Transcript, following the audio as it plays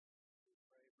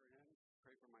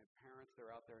parents.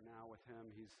 They're out there now with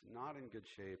him. He's not in good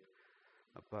shape,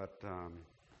 but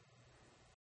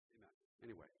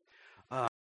anyway.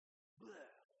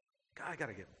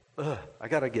 I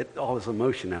gotta get all this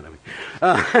emotion out of me.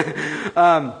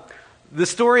 The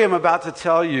story I'm about to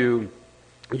tell you,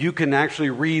 you can actually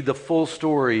read the full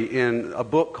story in a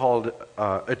book called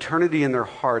Eternity in Their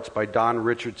Hearts by Don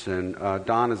Richardson.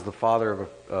 Don is the father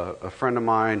of a friend of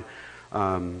mine,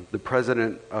 the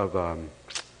president of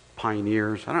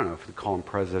Pioneers. I don't know if they call him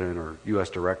president or U.S.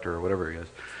 director or whatever he is.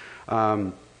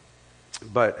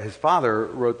 But his father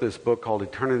wrote this book called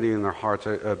Eternity in Their Hearts.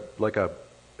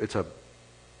 It's a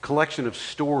collection of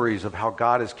stories of how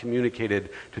God has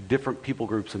communicated to different people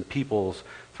groups and peoples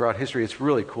throughout history. It's a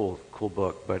really cool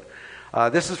book. But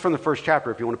this is from the first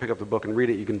chapter. If you want to pick up the book and read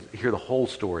it, you can hear the whole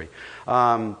story.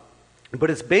 But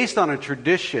it's based on a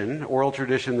tradition, oral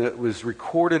tradition, that was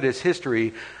recorded as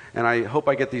history, and I hope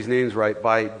I get these names right,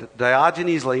 by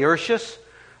Diogenes Laertius,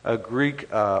 a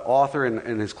Greek author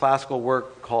in his classical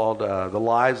work called The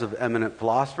Lives of Eminent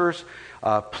Philosophers.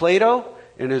 Plato,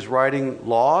 in his writing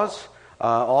Laws,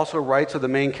 also writes of the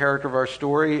main character of our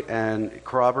story and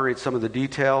corroborates some of the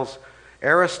details.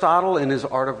 Aristotle, in his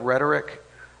Art of Rhetoric,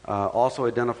 also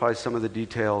identifies some of the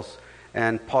details.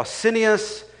 And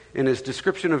Pausanias, in his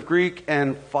description of Greek,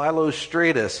 and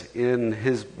Philostratus, in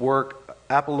his work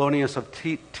Apollonius of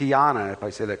Tyana, if I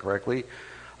say that correctly,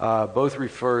 both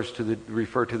refer to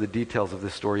the details of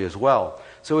this story as well.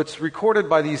 So it's recorded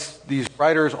by these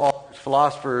writers, authors,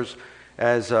 philosophers,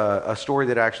 as a story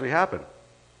that actually happened.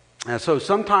 So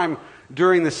sometime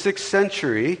during the 6th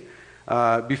century,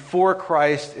 before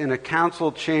Christ, in a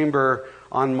council chamber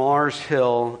on Mars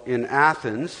Hill in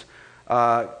Athens,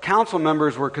 council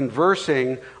members were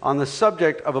conversing on the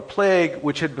subject of a plague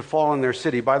which had befallen their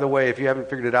city. By the way, if you haven't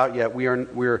figured it out yet,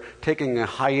 we're taking a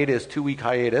hiatus, 2-week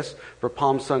hiatus for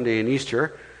Palm Sunday and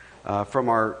Easter from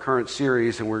our current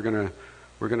series, and we're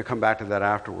gonna come back to that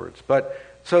afterwards. But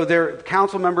so they're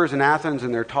council members in Athens,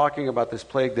 and they're talking about this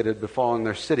plague that had befallen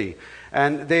their city.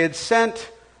 And they had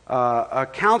sent a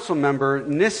council member,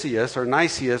 Nicias,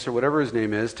 or whatever his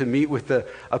name is, to meet with the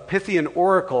Pythian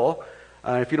oracle.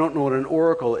 If you don't know what an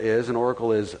oracle is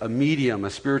a medium,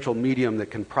 a spiritual medium that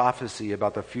can prophesy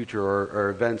about the future or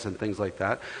events and things like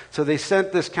that. So they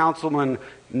sent this councilman,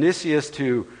 Nicias,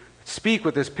 to speak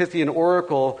with this Pythian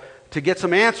oracle to get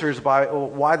some answers by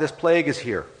why this plague is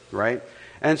here, right?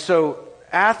 And so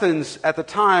Athens at the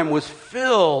time was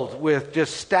filled with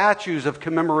just statues of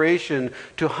commemoration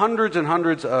to hundreds and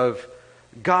hundreds of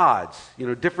gods,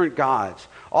 different gods,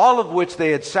 all of which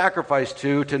they had sacrificed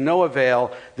to no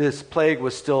avail. This plague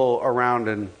was still around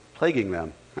and plaguing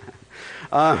them.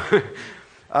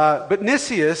 But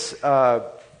Nicias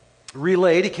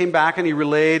he came back and he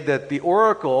relayed that the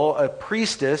oracle, a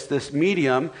priestess, this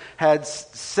medium, had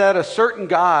said a certain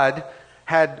god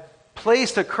had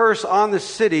placed a curse on the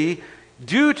city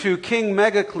due to King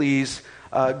Megacles'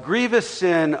 grievous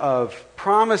sin of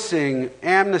promising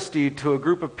amnesty to a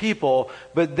group of people,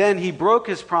 but then he broke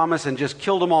his promise and just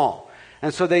killed them all.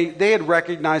 And so they had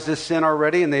recognized this sin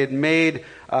already, and they had made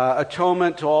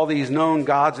atonement to all these known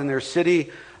gods in their city,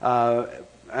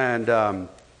 and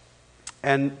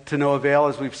to no avail,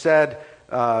 as we've said.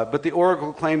 But the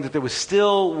oracle claimed that there was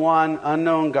still one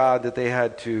unknown god that they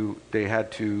had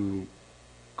to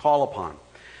call upon.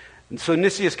 And so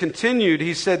Nicias continued.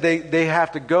 He said they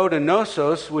have to go to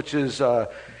Knossos, which is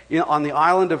on the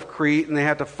island of Crete, and they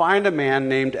had to find a man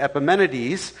named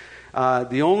Epimenides,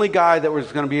 the only guy that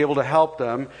was going to be able to help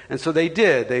them. And so they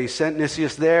did. They sent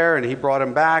Nicias there, and he brought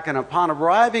him back. And upon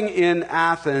arriving in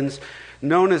Athens,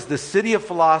 known as the city of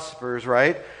philosophers,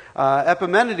 right,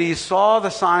 Epimenides saw the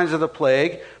signs of the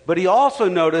plague, but he also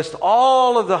noticed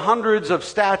all of the hundreds of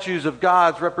statues of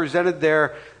gods represented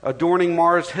there, adorning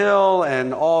Mars Hill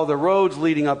and all the roads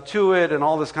leading up to it and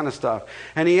all this kind of stuff.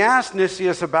 And he asked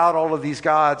Nicias about all of these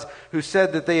gods, who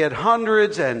said that they had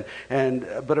hundreds,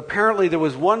 but apparently there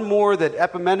was one more that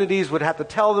Epimenides would have to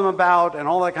tell them about and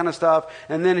all that kind of stuff.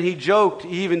 And then he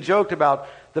even joked about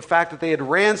the fact that they had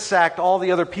ransacked all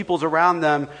the other peoples around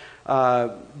them,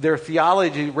 their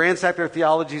theology, ransacked their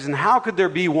theologies, and how could there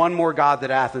be one more God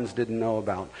that Athens didn't know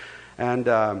about? And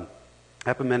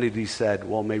Epimenides said,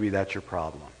 well, maybe that's your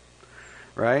problem,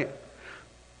 right?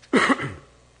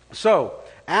 So,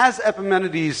 as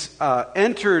Epimenides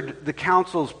entered the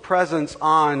council's presence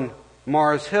on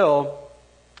Mars Hill,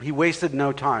 he wasted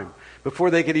no time.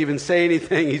 Before they could even say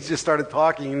anything, he just started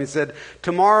talking, and he said,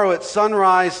 tomorrow at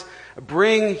sunrise,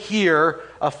 bring here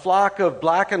a flock of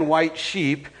black and white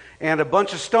sheep and a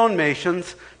bunch of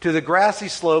stonemasons to the grassy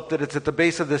slope that it's at the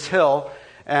base of this hill,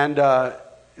 and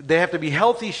they have to be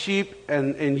healthy sheep,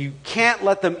 and you can't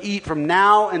let them eat from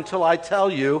now until I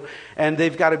tell you, and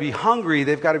they've got to be hungry,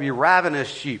 they've got to be ravenous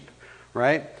sheep,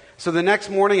 right? So the next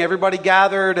morning, everybody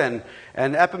gathered, and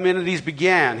Epimenides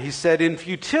began. He said, in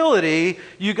futility,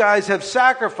 you guys have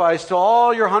sacrificed to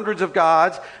all your hundreds of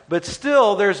gods, but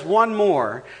still there's one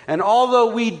more. And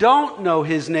although we don't know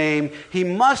his name, he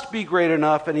must be great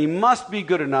enough and he must be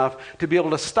good enough to be able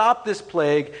to stop this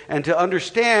plague and to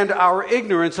understand our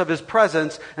ignorance of his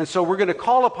presence. And so we're going to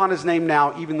call upon his name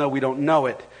now, even though we don't know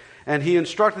it. And he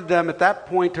instructed them at that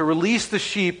point to release the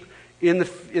sheep in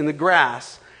the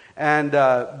grass. And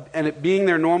it being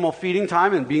their normal feeding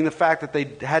time, and being the fact that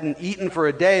they hadn't eaten for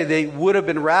a day, they would have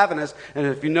been ravenous. And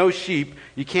if you know sheep,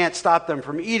 you can't stop them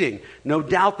from eating. No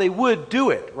doubt they would do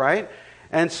it, right?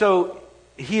 And so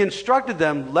he instructed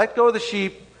them, let go of the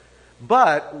sheep,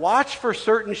 but watch for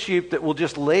certain sheep that will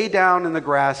just lay down in the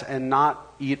grass and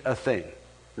not eat a thing,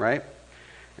 right?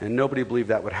 And nobody believed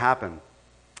that would happen.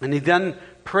 And he then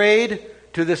prayed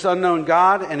to this unknown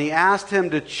God, and he asked him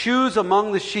to choose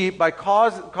among the sheep by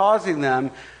causing them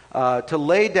to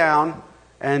lay down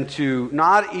and to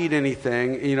not eat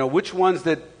anything. You know, which ones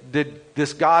did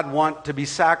this God want to be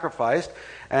sacrificed?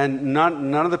 And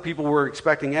none of the people were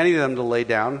expecting any of them to lay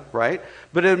down, right?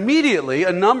 But immediately,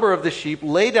 a number of the sheep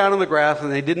lay down on the grass,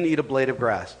 and they didn't eat a blade of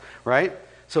grass, right?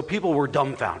 So people were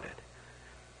dumbfounded.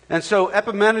 And so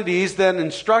Epimenides then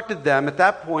instructed them at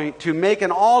that point to make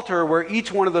an altar where each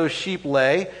one of those sheep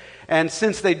lay. And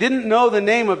since they didn't know the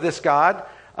name of this God,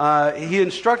 he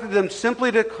instructed them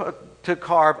simply to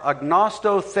carve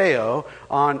agnosto theo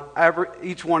on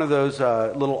each one of those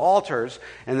little altars.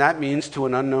 And that means to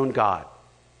an unknown God.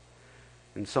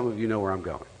 And some of you know where I'm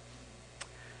going.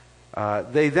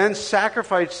 They then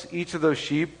sacrificed each of those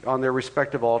sheep on their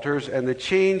respective altars, and the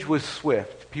change was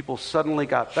swift. People suddenly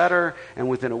got better, and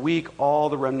within a week, all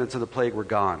the remnants of the plague were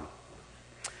gone.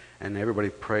 And everybody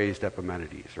praised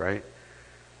Epimenides, right?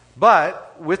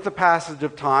 But with the passage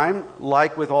of time,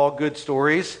 like with all good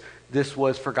stories, this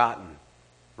was forgotten,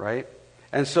 right?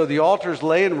 And so the altars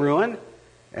lay in ruin,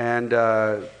 and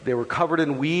they were covered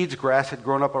in weeds. Grass had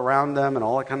grown up around them and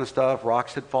all that kind of stuff.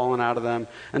 Rocks had fallen out of them.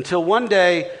 Until one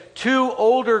day, two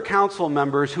older council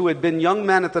members who had been young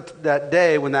men at that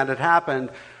day when that had happened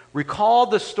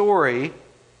recalled the story,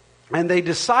 and they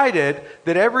decided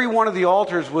that every one of the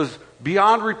altars was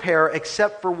beyond repair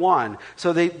except for one.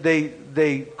 So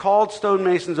they called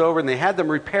stonemasons over, and they had them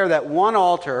repair that one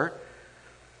altar.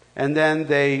 And then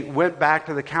they went back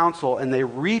to the council and they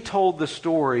retold the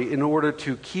story in order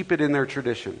to keep it in their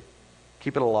tradition,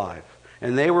 keep it alive.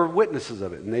 And they were witnesses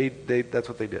of it, and that's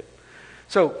what they did.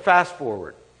 So fast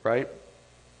forward, right?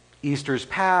 Easter's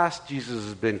passed, Jesus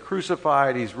has been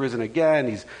crucified, he's risen again,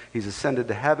 he's ascended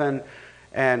to heaven.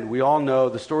 And we all know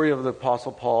the story of the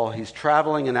Apostle Paul. He's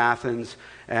traveling in Athens,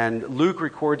 and Luke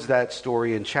records that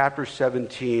story in chapter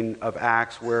 17 of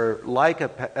Acts, where, like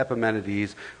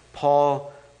Epimenides,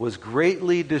 Paul was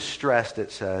greatly distressed,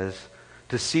 it says,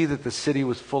 to see that the city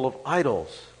was full of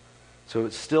idols. So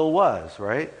it still was,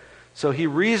 right? So he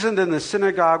reasoned in the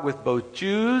synagogue with both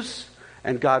Jews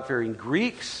and God-fearing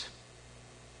Greeks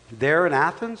there in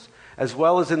Athens, as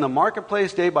well as in the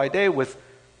marketplace day by day with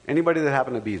anybody that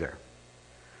happened to be there.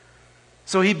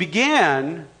 So he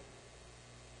began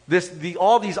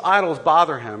all these idols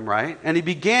bother him, right? And he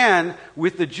began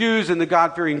with the Jews and the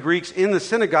God-fearing Greeks in the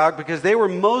synagogue because they were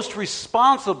most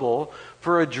responsible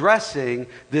for addressing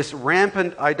this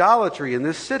rampant idolatry in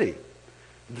this city.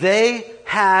 They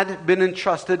had been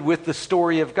entrusted with the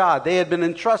story of God. They had been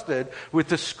entrusted with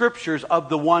the scriptures of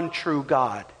the one true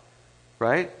God,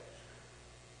 right?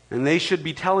 And they should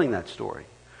be telling that story.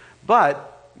 But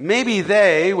maybe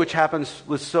they, which happens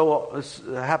so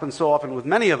often with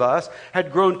many of us,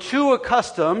 had grown too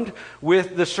accustomed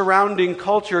with the surrounding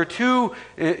culture, too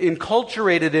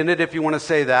enculturated in it, if you want to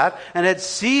say that, and had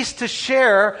ceased to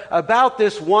share about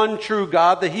this one true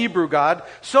God, the Hebrew God,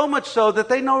 so much so that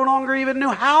they no longer even knew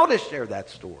how to share that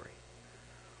story.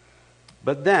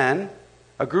 But then,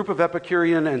 a group of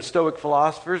Epicurean and Stoic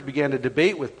philosophers began to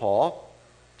debate with Paul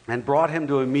and brought him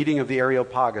to a meeting of the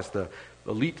Areopagus, the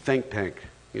elite think tank,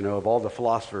 of all the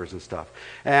philosophers and stuff.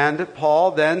 And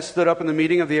Paul then stood up in the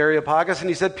meeting of the Areopagus and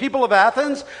he said, "People of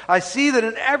Athens, I see that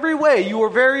in every way you are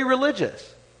very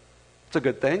religious." It's a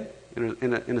good thing,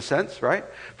 in a sense, right?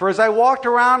 "For as I walked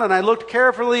around and I looked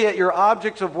carefully at your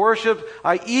objects of worship,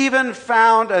 I even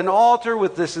found an altar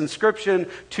with this inscription,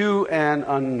 'To an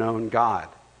unknown God.'"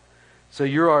 So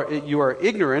you are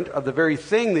ignorant of the very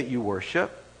thing that you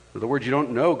worship. In other words, you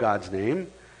don't know God's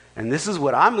name. And this is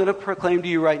what I'm going to proclaim to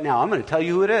you right now. I'm going to tell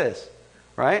you who it is,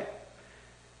 right?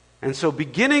 And so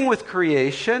beginning with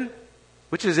creation,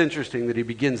 which is interesting that he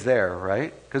begins there,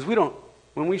 right? Because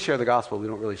when we share the gospel, we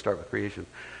don't really start with creation.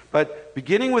 But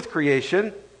beginning with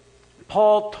creation,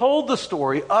 Paul told the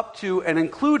story up to and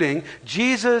including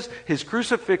Jesus, his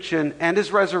crucifixion, and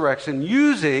his resurrection,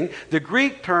 using the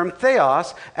Greek term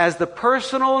theos as the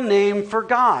personal name for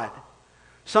God.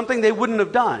 Something they wouldn't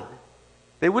have done.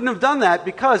 They wouldn't have done that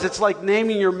because it's like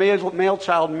naming your male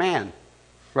child man,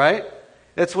 right?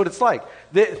 That's what it's like.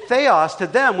 The theos to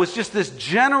them was just this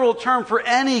general term for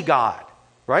any God,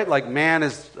 right? Like man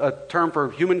is a term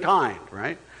for humankind,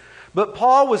 right? But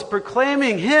Paul was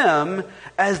proclaiming him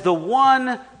as the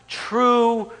one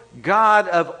true God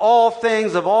of all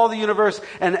things, of all the universe.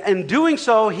 And in doing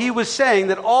so, he was saying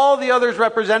that all the others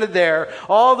represented there,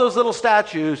 all those little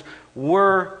statues,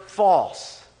 were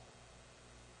false.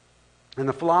 And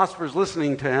the philosophers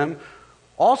listening to him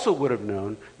also would have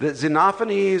known that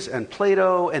Xenophanes and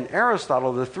Plato and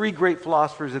Aristotle, the three great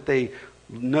philosophers that they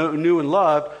knew and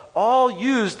loved, all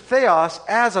used theos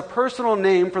as a personal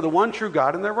name for the one true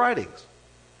God in their writings.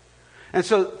 And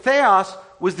so theos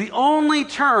was the only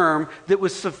term that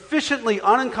was sufficiently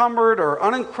unencumbered or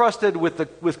unencrusted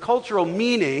with cultural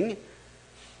meaning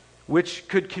which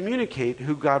could communicate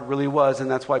who God really was,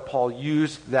 and that's why Paul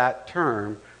used that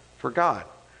term for God.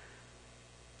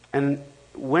 And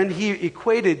when he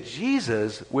equated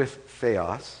Jesus with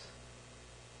theos,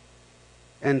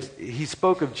 and he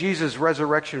spoke of Jesus'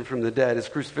 resurrection from the dead, his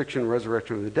crucifixion and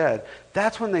resurrection from the dead,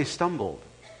 that's when they stumbled,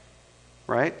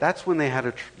 right? That's when they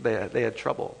had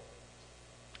trouble.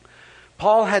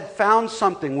 Paul had found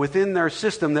something within their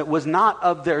system that was not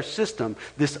of their system,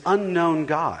 this unknown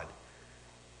God.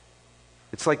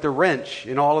 It's like the wrench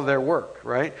in all of their work,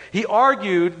 right? He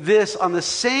argued this on the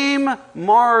same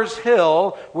Mars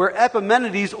Hill where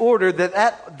Epimenides ordered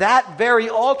that very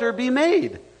altar be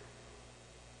made.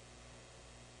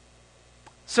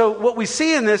 So what we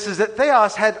see in this is that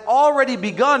theos had already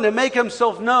begun to make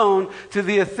himself known to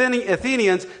the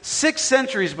Athenians 6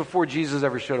 centuries before Jesus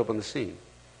ever showed up on the scene.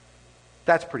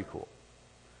 That's pretty cool.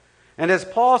 And as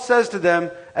Paul says to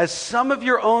them, as some of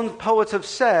your own poets have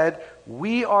said,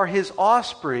 we are his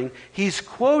offspring. He's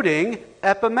quoting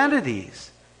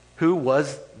Epimenides, who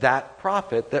was that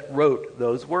prophet that wrote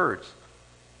those words.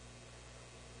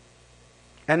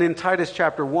 And in Titus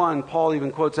chapter 1, Paul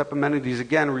even quotes Epimenides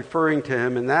again, referring to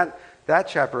him in that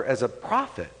chapter as a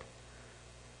prophet.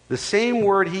 The same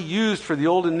word he used for the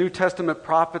Old and New Testament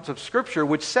prophets of Scripture,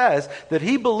 which says that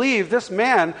he believed this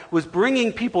man was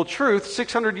bringing people truth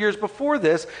 600 years before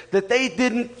this that they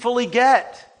didn't fully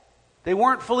get. They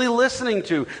weren't fully listening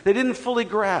to. They didn't fully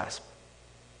grasp.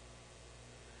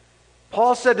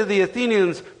 Paul said to the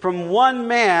Athenians, from one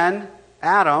man,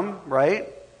 Adam, right?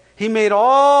 He made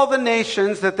all the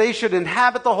nations that they should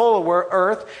inhabit the whole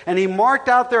earth, and he marked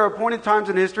out their appointed times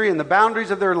in history and the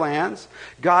boundaries of their lands.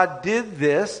 God did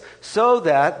this so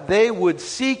that they would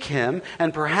seek him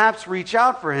and perhaps reach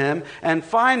out for him and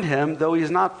find him, though he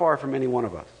is not far from any one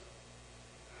of us.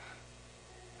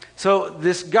 So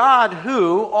this God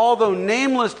who, although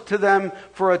nameless to them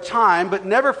for a time, but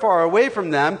never far away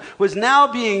from them, was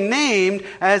now being named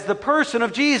as the person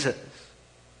of Jesus.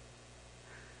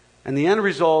 And the end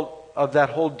result of that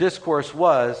whole discourse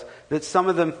was that some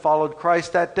of them followed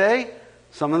Christ that day,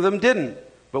 some of them didn't.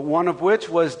 But one of which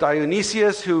was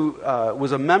Dionysius, who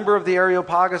was a member of the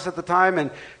Areopagus at the time, and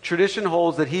tradition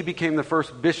holds that he became the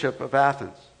first bishop of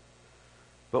Athens.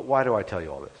 But why do I tell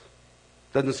you all this?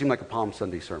 Doesn't seem like a Palm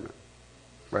Sunday sermon,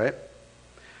 right?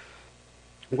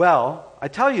 Well, I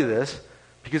tell you this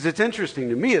because it's interesting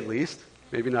to me at least,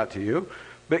 maybe not to you,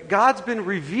 but God's been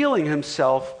revealing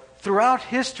himself throughout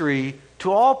history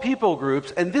to all people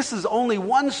groups, and this is only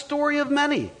one story of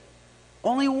many.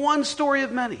 Only one story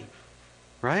of many,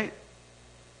 right?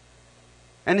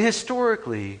 And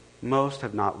historically, most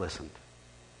have not listened.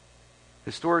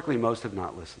 Historically, most have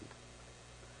not listened.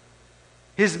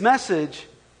 His message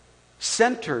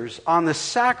centers on the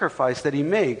sacrifice that he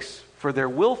makes for their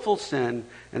willful sin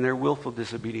and their willful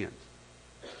disobedience.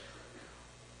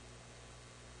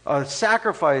 A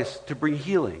sacrifice to bring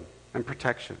healing and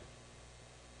protection.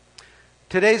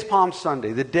 Today's Palm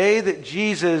Sunday, the day that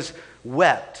Jesus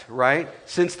wept, right?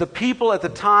 Since the people at the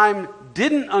time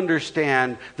didn't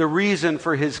understand the reason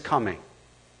for his coming.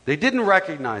 They didn't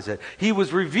recognize it. He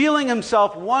was revealing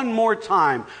himself one more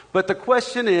time. But the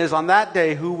question is, on that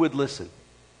day, who would listen?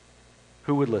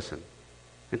 Who would listen?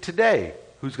 And today,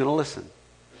 who's going to listen?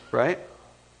 Right?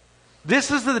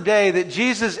 This is the day that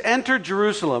Jesus entered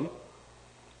Jerusalem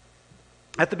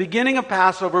at the beginning of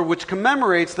Passover, which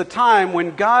commemorates the time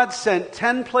when God sent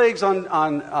 10 plagues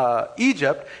on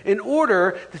Egypt in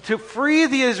order to free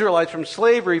the Israelites from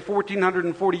slavery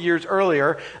 1,440 years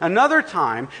earlier. Another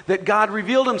time that God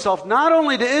revealed himself not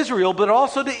only to Israel, but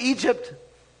also to Egypt.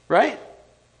 Right?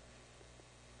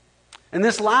 And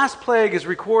this last plague is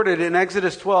recorded in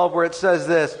Exodus 12, where it says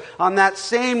this: "On that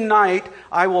same night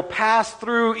I will pass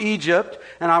through Egypt,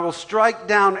 and I will strike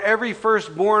down every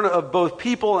firstborn of both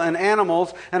people and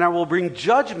animals, and I will bring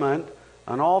judgment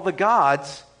on all the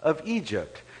gods of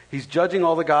Egypt." He's judging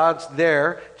all the gods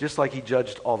there, just like he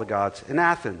judged all the gods in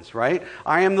Athens, right?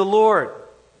 I am the Lord.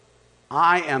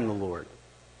 I am the Lord.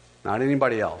 Not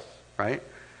anybody else, right?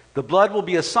 "The blood will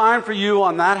be a sign for you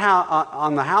on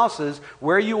on the houses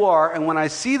where you are, and when I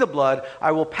see the blood,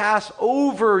 I will pass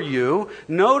over you.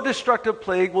 No destructive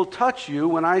plague will touch you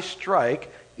when I strike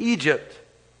Egypt."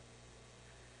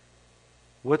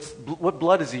 What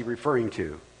blood is he referring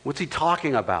to? What's he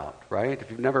talking about, right?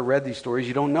 If you've never read these stories,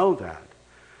 you don't know that.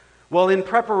 Well, in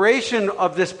preparation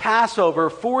of this Passover,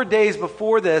 4 days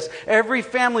before this, every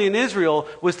family in Israel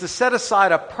was to set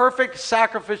aside a perfect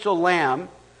sacrificial lamb.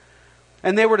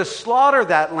 And they were to slaughter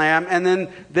that lamb, and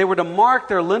then they were to mark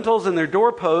their lintels and their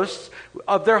doorposts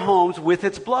of their homes with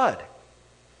its blood.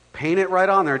 Paint it right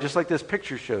on there, just like this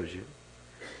picture shows you.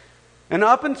 And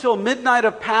up until midnight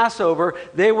of Passover,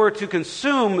 they were to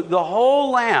consume the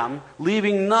whole lamb,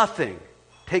 leaving nothing.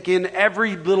 Take in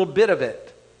every little bit of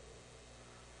it,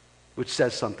 which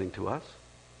says something to us.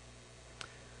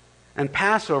 And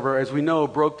Passover, as we know,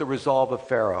 broke the resolve of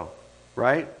Pharaoh,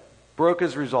 right? Broke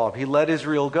his resolve. He let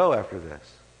Israel go after this.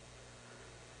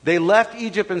 They left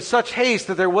Egypt in such haste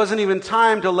that there wasn't even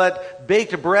time to let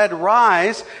baked bread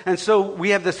rise. And so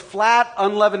we have this flat,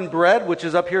 unleavened bread, which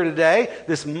is up here today.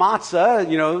 This matzah,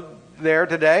 there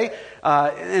today.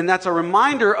 And that's a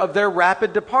reminder of their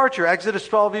rapid departure. Exodus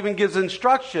 12 even gives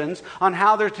instructions on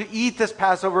how they're to eat this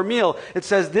Passover meal. It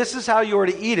says, this is how you are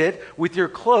to eat it: with your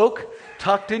cloak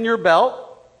tucked in your belt,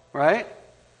 right?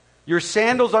 Your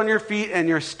sandals on your feet and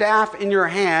your staff in your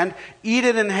hand. Eat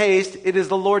it in haste. It is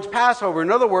the Lord's Passover.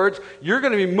 In other words, you're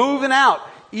going to be moving out.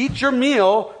 Eat your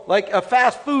meal like a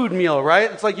fast food meal,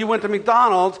 right? It's like you went to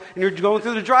McDonald's and you're going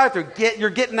through the drive-thru.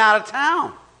 You're getting out of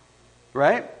town,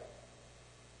 right?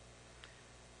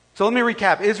 So let me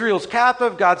recap. Israel's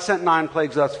captive. God sent 9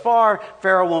 plagues thus far.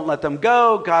 Pharaoh won't let them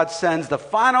go. God sends the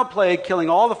final plague, killing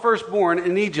all the firstborn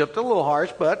in Egypt. A little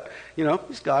harsh, but,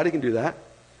 he's God. He can do that.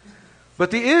 But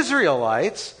the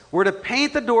Israelites were to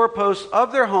paint the doorposts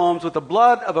of their homes with the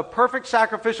blood of a perfect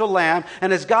sacrificial lamb.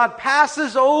 And as God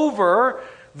passes over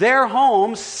their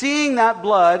homes, seeing that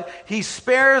blood, he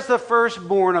spares the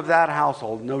firstborn of that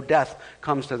household. No death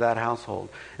comes to that household.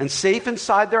 And safe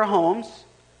inside their homes,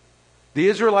 the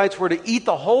Israelites were to eat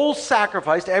the whole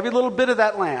sacrifice, every little bit of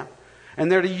that lamb. And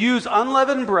they're to use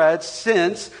unleavened bread,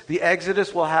 since the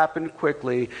Exodus will happen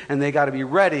quickly, and they got to be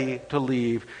ready to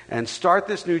leave and start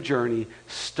this new journey,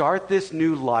 start this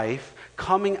new life,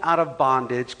 coming out of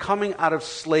bondage, coming out of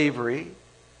slavery.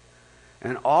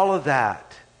 And all of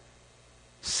that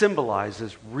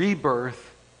symbolizes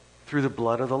rebirth through the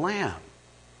blood of the Lamb.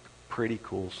 Pretty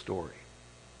cool story.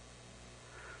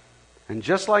 And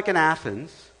just like in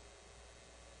Athens,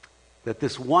 that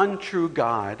this one true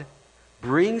God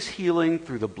brings healing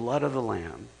through the blood of the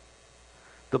Lamb,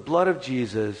 the blood of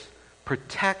Jesus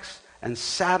protects and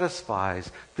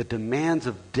satisfies the demands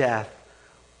of death,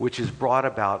 which is brought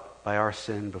about by our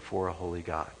sin before a holy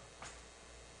God.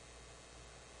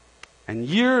 And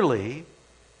yearly,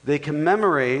 they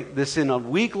commemorate this in a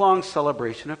week-long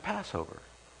celebration of Passover.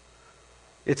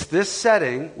 It's this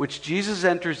setting which Jesus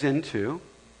enters into,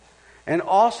 and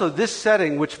also this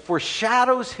setting which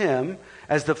foreshadows him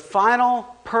as the final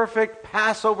perfect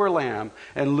Passover lamb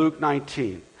in Luke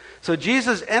 19. So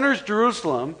Jesus enters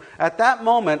Jerusalem at that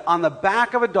moment on the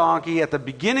back of a donkey at the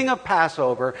beginning of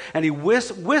Passover, and he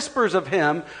whispers of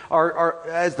him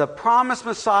as the promised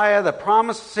Messiah, the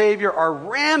promised Savior, are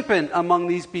rampant among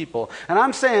these people. And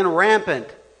I'm saying rampant.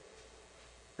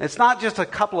 It's not just a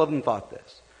couple of them thought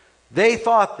this. They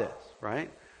thought this, right?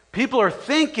 People are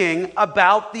thinking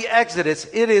about the Exodus.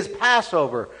 It is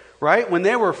Passover, right? When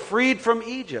they were freed from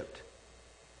Egypt.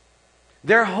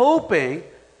 They're hoping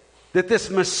that this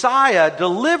Messiah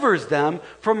delivers them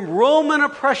from Roman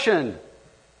oppression,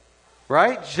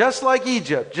 right? Just like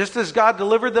Egypt, just as God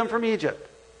delivered them from Egypt.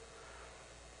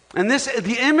 And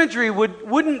the imagery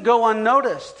wouldn't go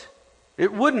unnoticed.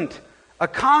 It wouldn't. A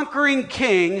conquering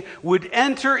king would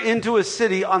enter into a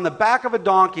city on the back of a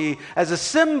donkey as a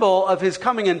symbol of his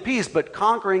coming in peace, but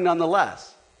conquering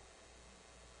nonetheless.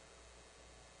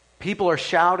 People are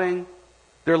shouting.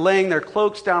 They're laying their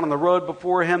cloaks down on the road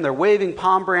before him. They're waving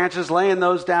palm branches, laying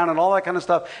those down and all that kind of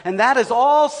stuff. And that is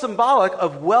all symbolic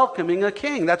of welcoming a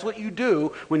king. That's what you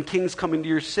do when kings come into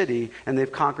your city and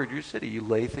they've conquered your city. You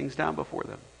lay things down before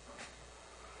them.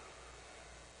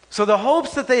 So the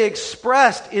hopes that they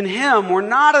expressed in him were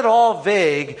not at all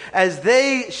vague as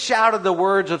they shouted the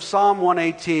words of Psalm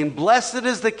 118, "Blessed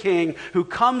is the King who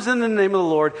comes in the name of the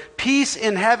Lord, peace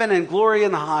in heaven and glory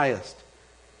in the highest."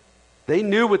 They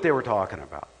knew what they were talking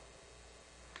about.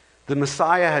 The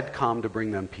Messiah had come to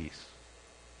bring them peace,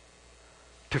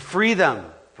 to free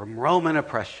them from Roman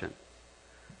oppression.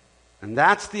 And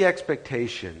that's the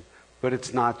expectation, but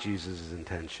it's not Jesus'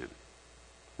 intention,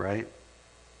 right?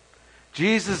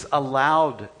 Jesus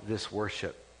allowed this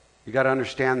worship. You got to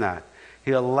understand that.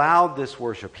 He allowed this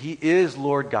worship. He is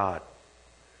Lord God.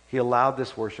 He allowed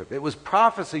this worship. It was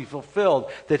prophecy fulfilled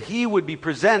that he would be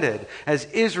presented as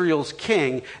Israel's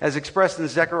king, as expressed in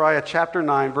Zechariah chapter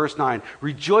 9, verse 9.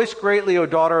 "Rejoice greatly, O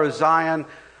daughter of Zion.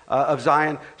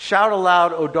 Shout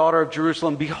aloud, O daughter of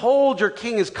Jerusalem. Behold, your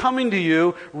king is coming to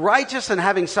you. Righteous and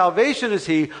having salvation is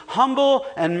he, humble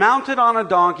and mounted on a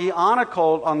donkey, on a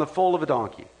colt, on the foal of a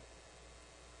donkey."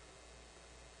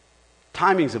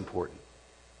 Timing's important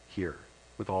here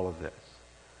with all of this.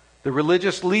 The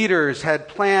religious leaders had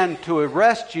planned to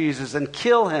arrest Jesus and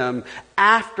kill him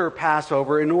after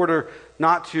Passover in order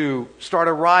not to start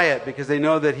a riot because they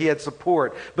know that he had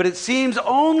support. But it seems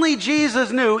only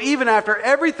Jesus knew, even after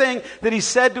everything that he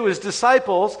said to his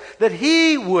disciples, that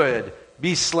he would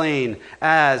be slain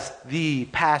as the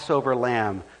Passover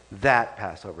lamb that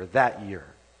Passover, that year.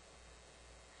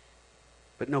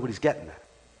 But nobody's getting that.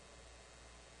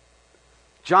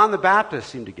 John the Baptist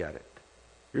seemed to get it.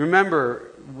 You remember,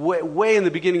 way in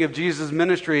the beginning of Jesus'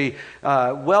 ministry,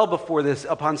 well before this,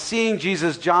 upon seeing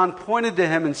Jesus, John pointed to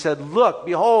him and said, "Look,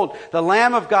 behold, the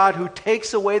Lamb of God who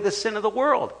takes away the sin of the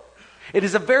world." It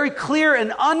is a very clear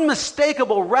and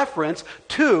unmistakable reference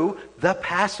to the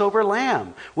Passover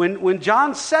lamb. When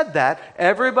John said that,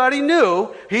 everybody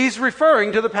knew he's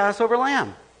referring to the Passover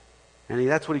lamb. And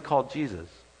that's what he called Jesus.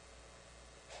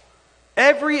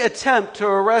 Every attempt to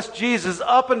arrest Jesus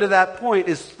up until that point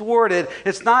is thwarted.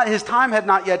 His time had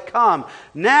not yet come.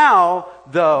 Now,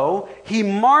 though, he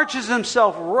marches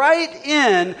himself right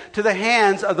in to the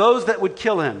hands of those that would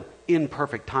kill him in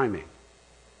perfect timing.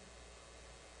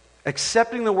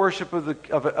 Accepting the worship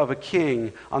of a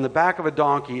king on the back of a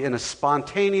donkey in a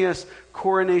spontaneous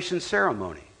coronation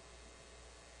ceremony.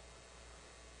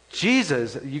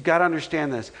 Jesus, you got to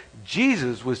understand this,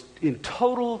 Jesus was in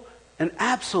total and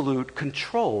absolute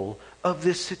control of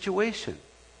this situation.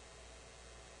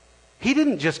 He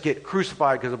didn't just get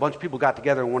crucified because a bunch of people got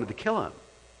together and wanted to kill him.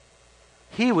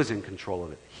 He was in control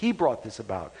of it. He brought this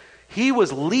about. He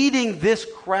was leading this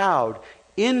crowd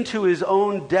into his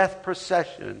own death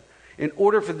procession in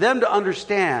order for them to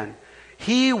understand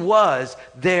he was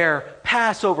their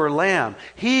Passover lamb.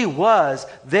 He was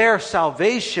their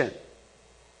salvation,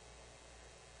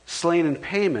 slain in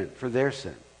payment for their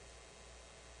sin.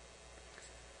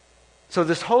 So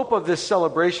this hope of this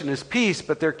celebration is peace,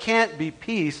 but there can't be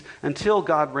peace until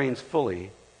God reigns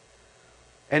fully.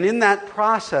 And in that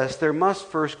process, there must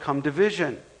first come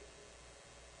division.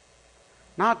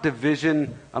 Not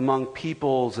division among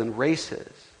peoples and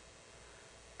races,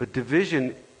 but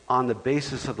division on the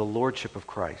basis of the lordship of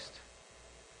Christ.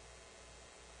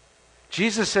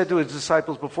 Jesus said to his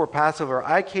disciples before Passover,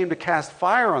 "I came to cast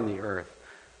fire on the earth.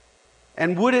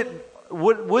 And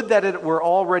would that it were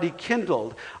already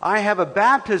kindled. I have a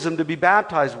baptism to be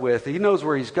baptized with." He knows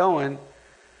where he's going.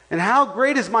 "And how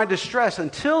great is my distress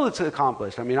until it's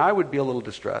accomplished." I mean, I would be a little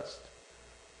distressed.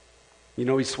 You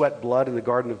know, he sweat blood in the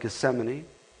Garden of Gethsemane.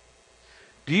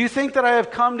 "Do you think that I have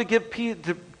come to give peace,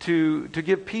 to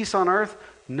give peace on earth?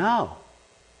 No,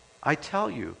 I tell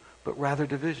you, but rather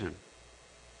division."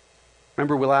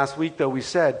 Remember last week, though, we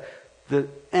said the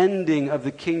ending of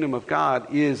the kingdom of God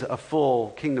is a full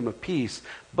kingdom of peace.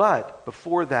 But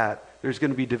before that, there's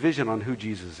going to be division on who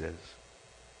Jesus is.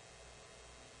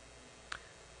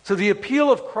 So the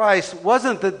appeal of Christ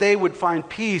wasn't that they would find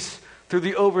peace through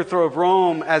the overthrow of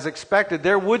Rome as expected.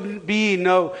 There wouldn't be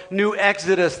no new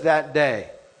Exodus that day,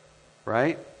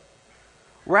 right?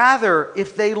 Rather,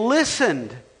 if they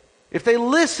listened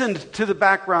to the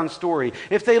background story,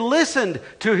 if they listened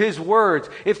to his words,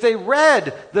 if they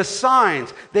read the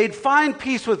signs, they'd find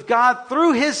peace with God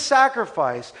through his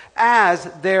sacrifice as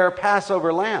their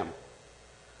Passover lamb.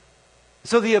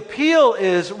 So the appeal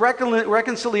is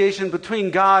reconciliation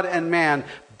between God and man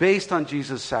based on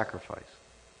Jesus' sacrifice.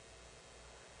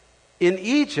 In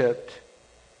Egypt,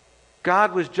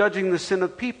 God was judging the sin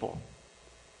of people.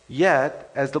 Yet,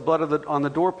 as the blood on the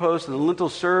doorpost and the lintel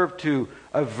served to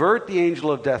avert the angel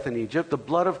of death in Egypt, the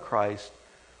blood of Christ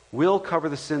will cover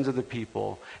the sins of the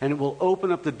people, and it will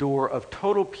open up the door of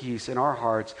total peace in our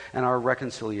hearts and our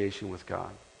reconciliation with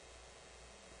God.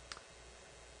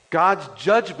 God's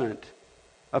judgment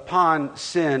upon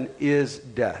sin is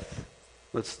death.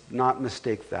 Let's not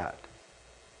mistake that.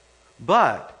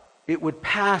 But it would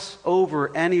pass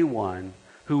over anyone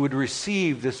who would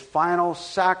receive this final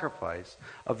sacrifice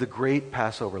of the great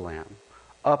Passover lamb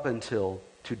up until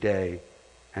today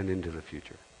and into the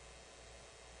future.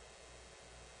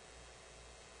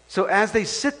 So as they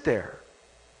sit there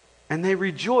and they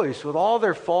rejoice with all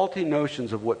their faulty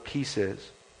notions of what peace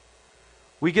is,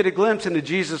 we get a glimpse into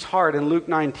Jesus' heart in Luke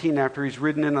 19 after he's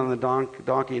ridden in on the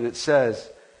donkey, and it says,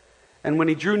 "And when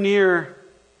he drew near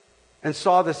and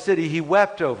saw the city, he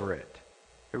wept over it."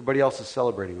 Everybody else is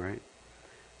celebrating, right?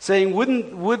 Saying,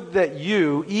 would that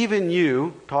you, even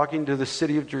you, talking to the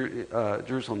city of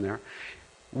Jerusalem there,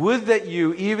 would that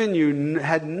you, even you,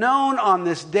 had known on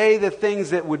this day the things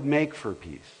that would make for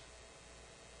peace.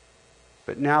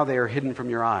 But now they are hidden from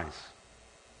your eyes.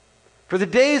 For the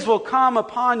days will come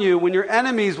upon you when your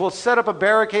enemies will set up a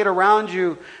barricade around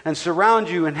you and surround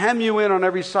you and hem you in on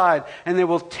every side, and they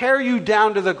will tear you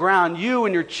down to the ground, you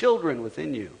and your children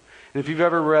within you. And if you've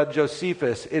ever read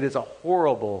Josephus, it is a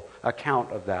horrible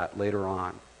account of that later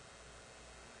on.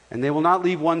 And they will not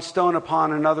leave one stone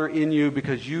upon another in you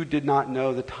because you did not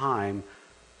know the time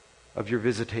of your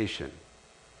visitation.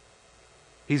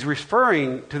 He's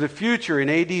referring to the future in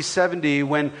AD 70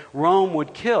 when Rome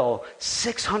would kill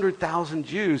 600,000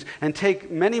 Jews and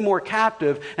take many more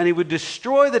captive, and he would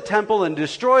destroy the temple and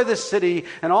destroy the city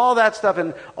and all that stuff,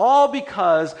 and all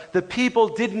because the people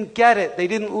didn't get it. They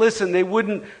didn't listen. They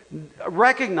wouldn't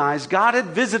recognize God had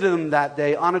visited them that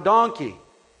day on a donkey.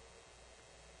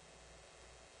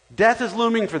 Death is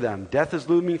looming for them. Death is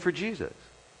looming for Jesus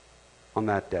on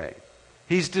that day.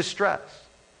 He's distressed.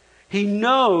 He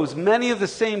knows many of the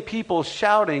same people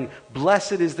shouting,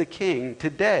 "Blessed is the King,"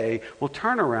 today will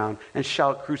turn around and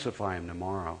shout, "Crucify him"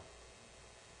 tomorrow.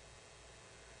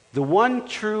 The one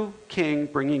true King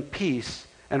bringing peace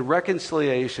and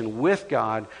reconciliation with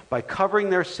God by covering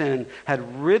their sin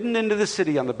had ridden into the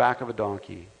city on the back of a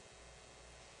donkey.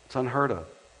 It's unheard of.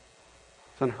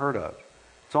 It's unheard of.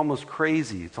 It's almost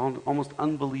crazy. It's almost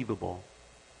unbelievable.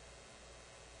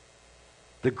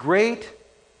 The great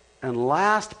and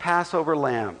last Passover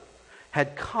lamb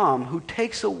had come who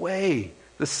takes away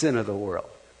the sin of the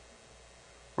world.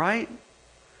 Right?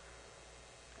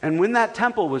 And when that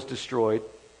temple was destroyed,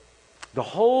 the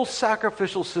whole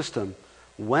sacrificial system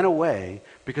went away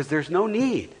because there's no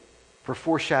need for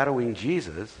foreshadowing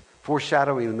Jesus,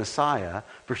 foreshadowing the Messiah,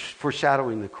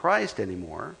 foreshadowing the Christ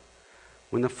anymore,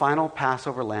 when the final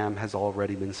Passover lamb has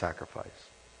already been sacrificed.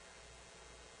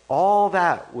 All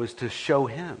that was to show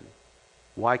him.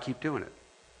 Why keep doing it?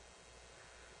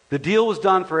 The deal was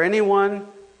done for anyone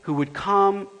who would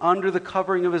come under the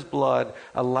covering of his blood,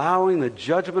 allowing the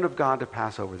judgment of God to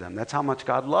pass over them. That's how much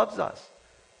God loves us.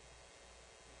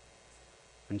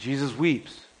 And Jesus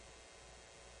weeps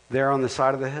there on the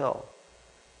side of the hill.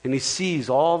 And he sees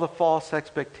all the false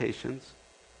expectations.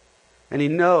 And he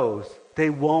knows they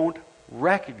won't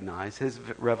recognize his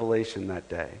revelation that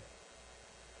day.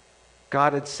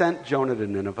 God had sent Jonah to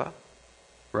Nineveh,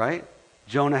 right?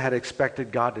 Jonah had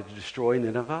expected God to destroy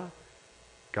Nineveh.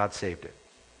 God saved it.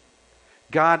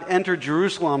 God entered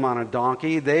Jerusalem on a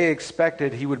donkey. They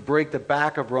expected he would break the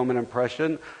back of Roman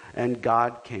oppression, and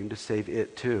God came to save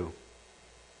it too.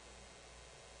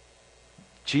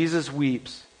 Jesus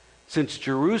weeps since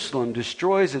Jerusalem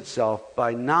destroys itself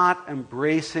by not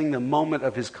embracing the moment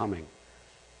of his coming.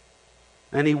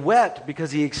 And he wept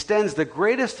because he extends the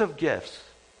greatest of gifts,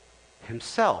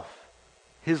 himself,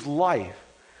 his life,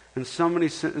 and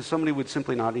somebody would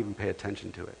simply not even pay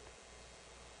attention to it.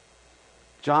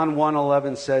 John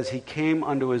 1:11 says, "He came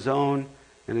unto his own,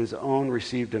 and his own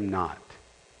received him not."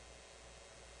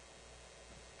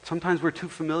 Sometimes we're too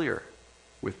familiar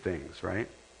with things, right?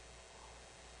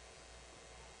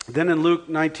 Then in Luke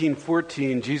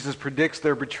 19:14, Jesus predicts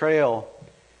their betrayal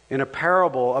in a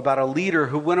parable about a leader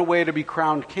who went away to be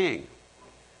crowned king.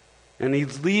 And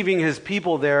he's leaving his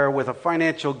people there with a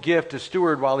financial gift to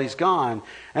steward while he's gone.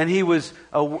 And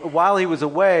while he was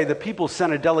away, the people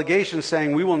sent a delegation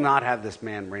saying, "We will not have this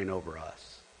man reign over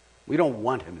us. We don't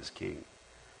want him as king."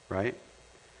 Right?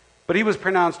 But he was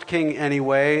pronounced king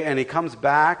anyway, and he comes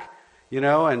back,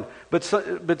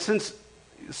 but since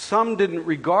some didn't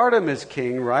regard him as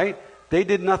king, right? They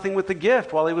did nothing with the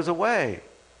gift while he was away.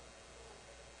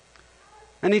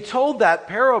 And he told that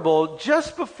parable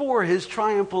just before his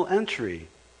triumphal entry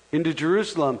into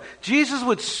Jerusalem, Jesus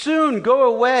would soon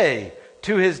go away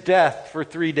to his death for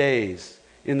 3 days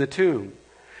in the tomb.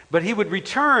 But he would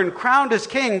return crowned as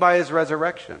king by his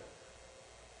resurrection.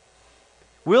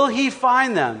 Will he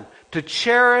find them to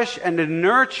cherish and to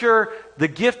nurture the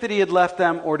gift that he had left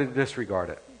them, or to disregard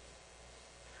it?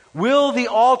 Will the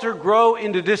altar grow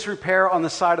into disrepair on the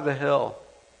side of the hill?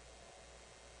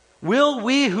 Will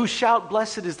we who shout,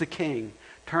 "Blessed is the King,"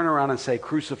 turn around and say,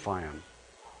 "Crucify him,"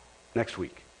 next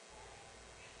week?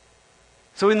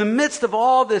 So in the midst of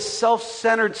all this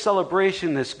self-centered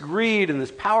celebration, this greed and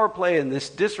this power play and this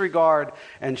disregard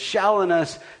and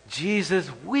shallowness,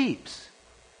 Jesus weeps,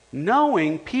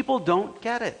 knowing people don't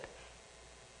get it.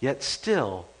 Yet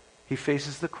still, he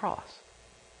faces the cross.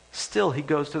 Still, he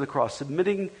goes to the cross,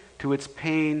 submitting to its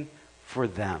pain for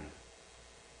them.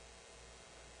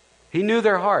 He knew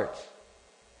their hearts.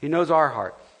 He knows our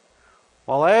hearts.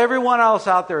 While everyone else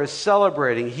out there is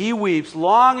celebrating, he weeps,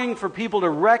 longing for people to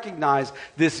recognize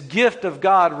this gift of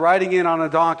God riding in on a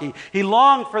donkey. He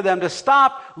longed for them to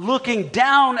stop looking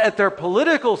down at their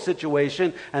political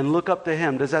situation and look up to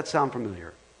him. Does that sound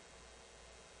familiar?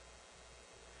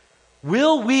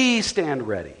 Will we stand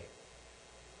ready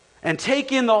and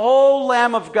take in the whole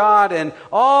Lamb of God and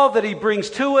all that he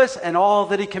brings to us and all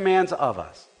that he commands of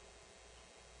us?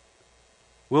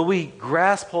 Will we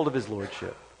grasp hold of his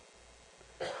lordship?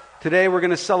 Today we're going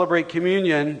to celebrate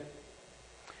communion,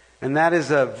 and that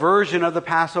is a version of the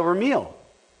Passover meal.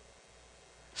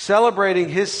 Celebrating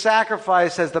his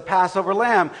sacrifice as the Passover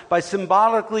lamb by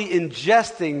symbolically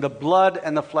ingesting the blood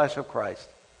and the flesh of Christ.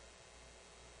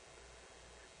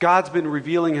 God's been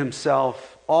revealing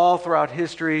himself all throughout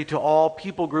history to all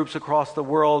people groups across the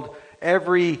world.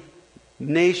 Every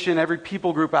nation, every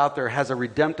people group out there has a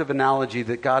redemptive analogy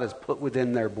that God has put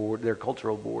within their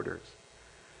cultural borders.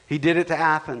 He did it to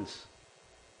Athens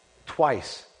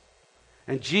twice.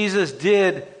 And Jesus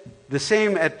did the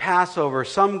same at Passover.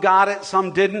 Some got it,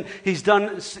 some didn't. He's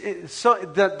done this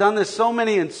in so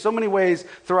many ways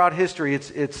throughout history,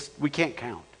 we can't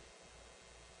count.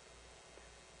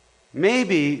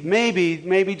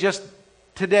 Maybe just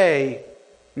today,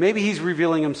 maybe he's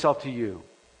revealing himself to you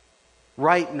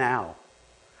right now.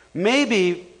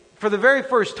 Maybe for the very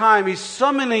first time, he's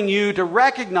summoning you to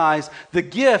recognize the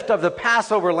gift of the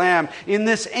Passover lamb in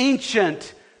this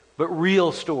ancient but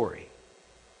real story.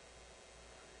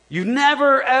 You've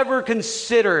never ever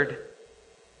considered,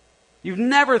 you've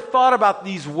never thought about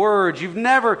these words, you've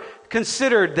never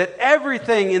considered that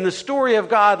everything in the story of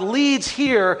God leads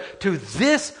here to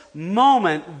this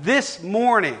moment, this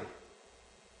morning,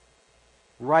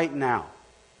 right now,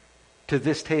 to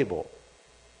this table,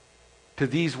 to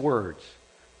these words,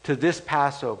 to this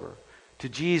Passover, to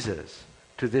Jesus,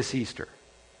 to this Easter.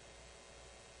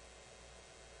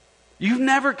 You've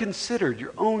never considered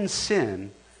your own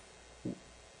sin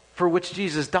for which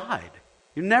Jesus died.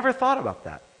 You never thought about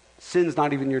that. Sin's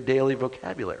not even your daily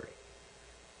vocabulary.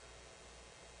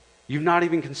 You've not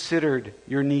even considered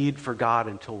your need for God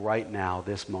until right now,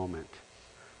 this moment.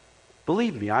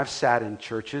 Believe me, I've sat in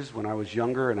churches when I was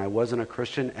younger and I wasn't a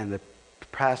Christian, and the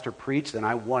pastor preached and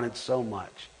I wanted so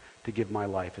much to give my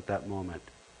life at that moment.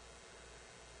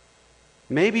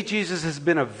 Maybe Jesus has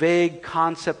been a vague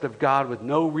concept of God with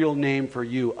no real name for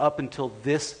you up until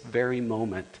this very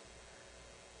moment.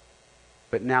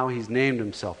 But now he's named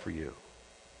himself for you.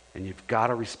 And you've got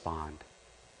to respond.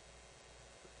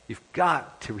 You've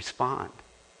got to respond.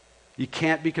 You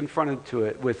can't be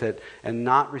confronted with it and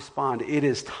not respond. It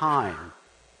is time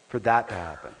for that to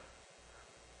happen.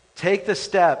 Take the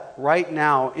step right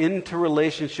now into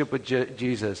relationship with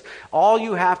Jesus. All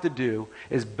you have to do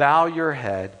is bow your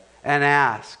head and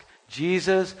ask,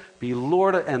 Jesus, be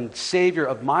Lord and Savior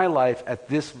of my life at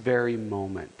this very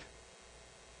moment.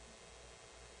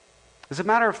 As a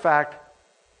matter of fact,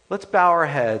 let's bow our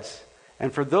heads.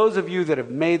 And for those of you that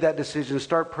have made that decision,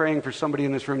 start praying for somebody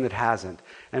in this room that hasn't.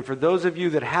 And for those of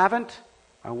you that haven't,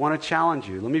 I want to challenge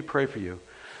you. Let me pray for you.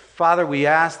 Father, we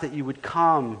ask that you would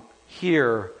come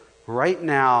here right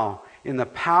now in the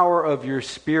power of your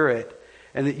Spirit,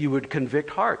 and that you would convict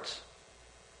hearts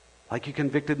like you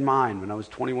convicted mine when I was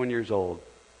 21 years old.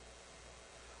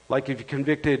 Like if you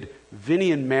convicted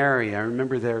Vinny and Mary. I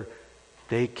remember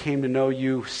they came to know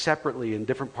you separately in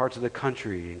different parts of the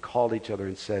country and called each other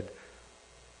and said,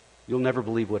 "You'll never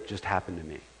believe what just happened to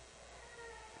me."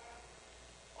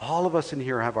 All of us in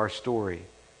here have our story.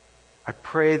 I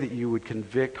pray that you would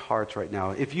convict hearts right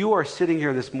now. If you are sitting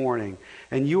here this morning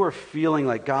and you are feeling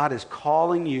like God is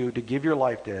calling you to give your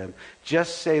life to him,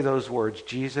 just say those words,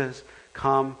 Jesus,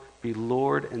 come be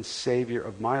Lord and Savior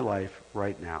of my life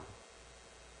right now.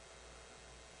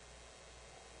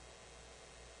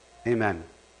 Amen.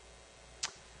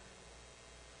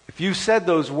 If you said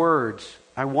those words,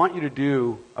 I want you to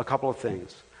do a couple of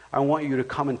things. I want you to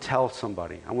come and tell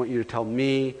somebody. I want you to tell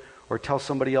me or tell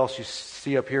somebody else you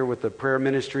see up here with the prayer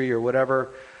ministry or whatever.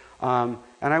 And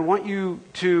I want you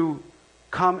to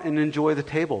come and enjoy the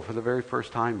table for the very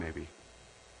first time, maybe.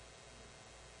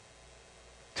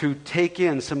 To take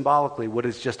in symbolically what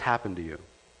has just happened to you.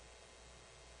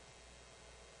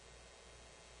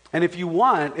 And if you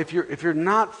want, if you're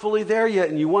not fully there yet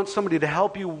and you want somebody to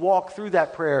help you walk through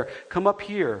that prayer, come up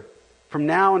here from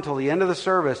now until the end of the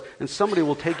service, and somebody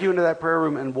will take you into that prayer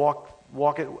room and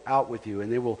walk it out with you,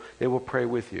 and they will pray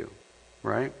with you,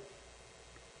 right?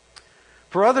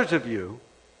 For others of you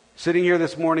sitting here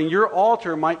this morning, your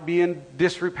altar might be in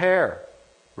disrepair,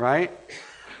 right?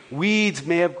 Weeds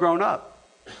may have grown up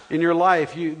in your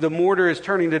life. The mortar is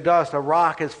turning to dust. A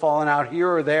rock has fallen out here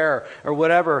or there or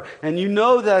whatever. And you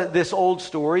know that this old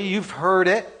story. You've heard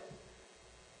it.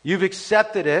 You've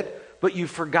accepted it. But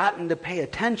you've forgotten to pay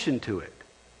attention to it.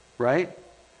 Right?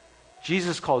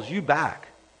 Jesus calls you back.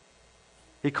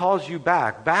 He calls you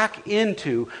back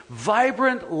into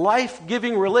vibrant,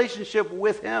 life-giving relationship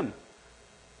with Him.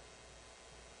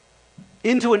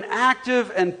 Into an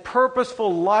active and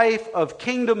purposeful life of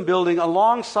kingdom building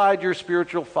alongside your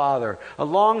spiritual father,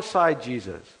 alongside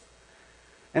Jesus.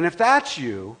 And if that's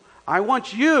you, I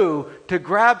want you to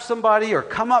grab somebody or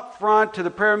come up front to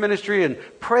the prayer ministry and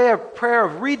pray a prayer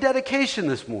of rededication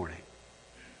this morning.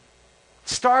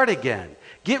 Start again.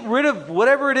 Get rid of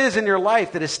whatever it is in your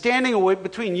life that is standing away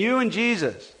between you and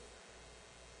Jesus.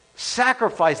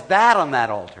 Sacrifice that on that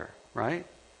altar, right?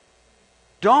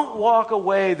 Don't walk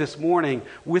away this morning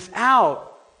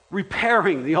without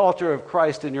repairing the altar of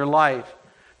Christ in your life.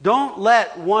 Don't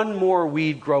let one more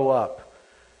weed grow up.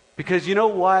 Because you know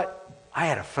what? I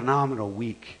had a phenomenal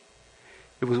week.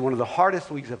 It was one of the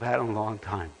hardest weeks I've had in a long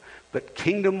time. But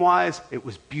kingdom-wise, it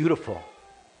was beautiful.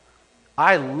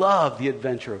 I love the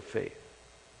adventure of faith.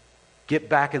 Get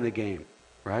back in the game,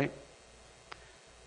 right?